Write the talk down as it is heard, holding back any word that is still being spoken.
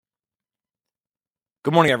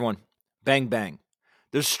Good morning, everyone. Bang, bang.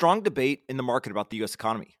 There's strong debate in the market about the U.S.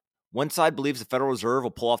 economy. One side believes the Federal Reserve will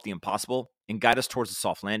pull off the impossible and guide us towards a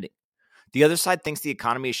soft landing. The other side thinks the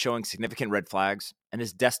economy is showing significant red flags and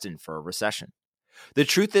is destined for a recession. The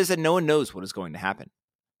truth is that no one knows what is going to happen.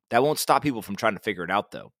 That won't stop people from trying to figure it out,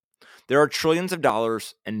 though. There are trillions of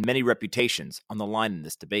dollars and many reputations on the line in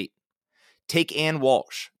this debate. Take Ann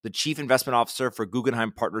Walsh, the chief investment officer for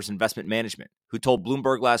Guggenheim Partners Investment Management, who told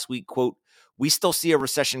Bloomberg last week, quote, "We still see a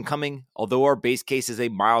recession coming, although our base case is a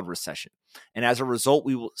mild recession. And as a result,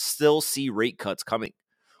 we will still see rate cuts coming.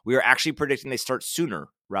 We are actually predicting they start sooner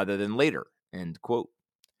rather than later," end quote.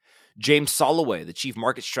 James Soloway, the chief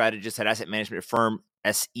market strategist at asset management firm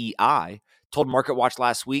SEI, told MarketWatch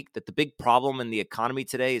last week that the big problem in the economy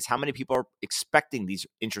today is how many people are expecting these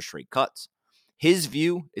interest rate cuts. His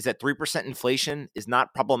view is that 3% inflation is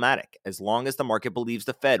not problematic as long as the market believes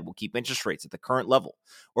the Fed will keep interest rates at the current level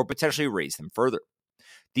or potentially raise them further.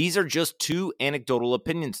 These are just two anecdotal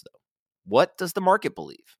opinions, though. What does the market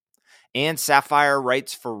believe? Ann Sapphire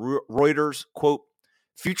writes for Reuters, quote,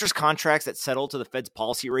 "Futures contracts that settled to the Fed's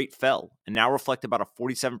policy rate fell and now reflect about a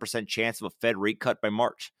 47% chance of a Fed rate cut by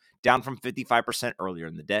March, down from 55% earlier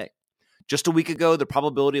in the day. Just a week ago, the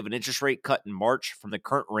probability of an interest rate cut in March from the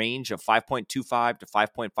current range of 5.25 to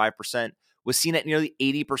 5.5% was seen at nearly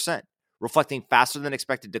 80%, reflecting faster than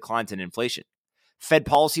expected declines in inflation. Fed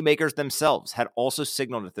policymakers themselves had also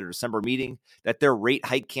signaled at their December meeting that their rate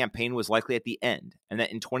hike campaign was likely at the end and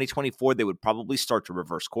that in 2024 they would probably start to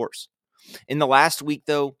reverse course. In the last week,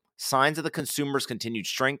 though, signs of the consumer's continued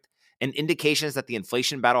strength and indications that the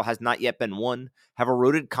inflation battle has not yet been won have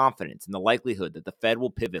eroded confidence in the likelihood that the Fed will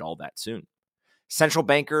pivot all that soon. Central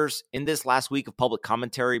bankers, in this last week of public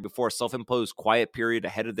commentary before a self-imposed quiet period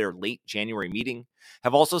ahead of their late January meeting,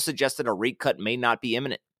 have also suggested a rate cut may not be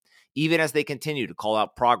imminent, even as they continue to call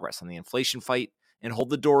out progress on the inflation fight and hold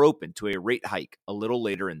the door open to a rate hike a little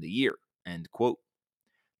later in the year, end quote.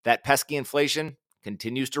 That pesky inflation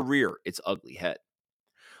continues to rear its ugly head.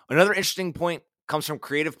 Another interesting point comes from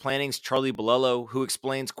Creative Planning's Charlie Bolello, who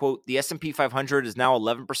explains, quote, "The S&P 500 is now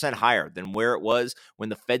 11% higher than where it was when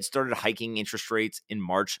the Fed started hiking interest rates in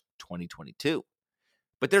March 2022.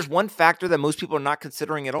 But there's one factor that most people are not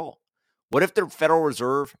considering at all. What if the Federal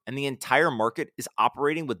Reserve and the entire market is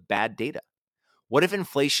operating with bad data? What if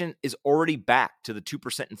inflation is already back to the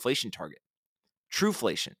 2% inflation target?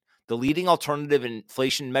 Truflation, the leading alternative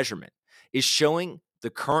inflation measurement, is showing the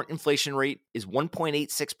current inflation rate is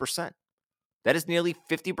 1.86%. That is nearly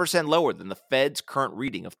 50% lower than the Fed's current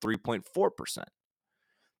reading of 3.4%.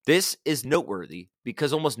 This is noteworthy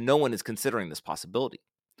because almost no one is considering this possibility.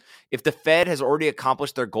 If the Fed has already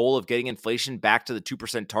accomplished their goal of getting inflation back to the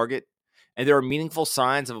 2% target, and there are meaningful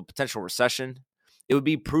signs of a potential recession, it would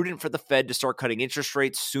be prudent for the Fed to start cutting interest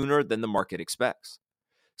rates sooner than the market expects.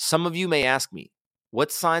 Some of you may ask me,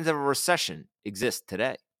 what signs of a recession exist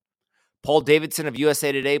today? Paul Davidson of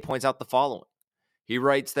USA Today points out the following. He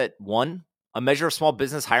writes that 1, a measure of small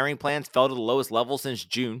business hiring plans fell to the lowest level since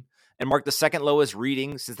June and marked the second lowest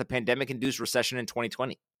reading since the pandemic-induced recession in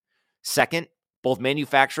 2020. Second, both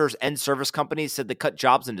manufacturers and service companies said they cut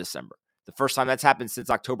jobs in December, the first time that's happened since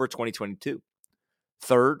October 2022.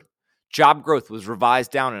 Third, job growth was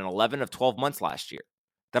revised down in 11 of 12 months last year.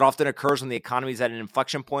 That often occurs when the economy is at an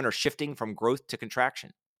inflection point or shifting from growth to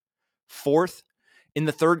contraction. Fourth, in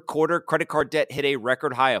the third quarter, credit card debt hit a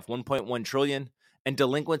record high of $1.1 trillion, and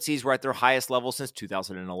delinquencies were at their highest level since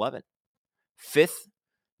 2011. Fifth,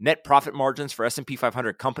 net profit margins for S&P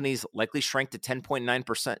 500 companies likely shrank to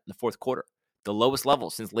 10.9% in the fourth quarter, the lowest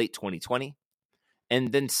level since late 2020.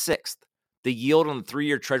 And then sixth, the yield on the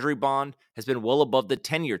 3-year Treasury bond has been well above the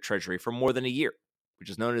 10-year Treasury for more than a year, which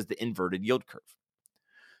is known as the inverted yield curve.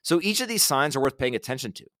 So each of these signs are worth paying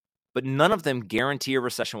attention to, but none of them guarantee a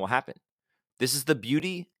recession will happen. This is the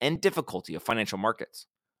beauty and difficulty of financial markets.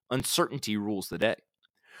 Uncertainty rules the day.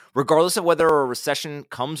 Regardless of whether a recession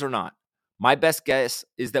comes or not, my best guess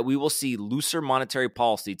is that we will see looser monetary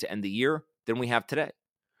policy to end the year than we have today.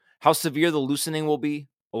 How severe the loosening will be,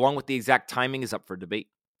 along with the exact timing, is up for debate.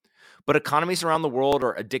 But economies around the world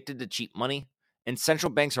are addicted to cheap money, and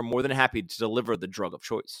central banks are more than happy to deliver the drug of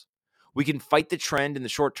choice. We can fight the trend in the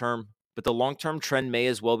short term, but the long-term trend may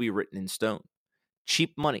as well be written in stone.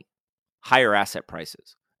 Cheap money, higher asset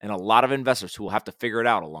prices, and a lot of investors who will have to figure it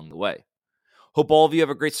out along the way. Hope all of you have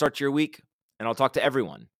a great start to your week, and I'll talk to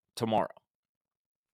everyone tomorrow.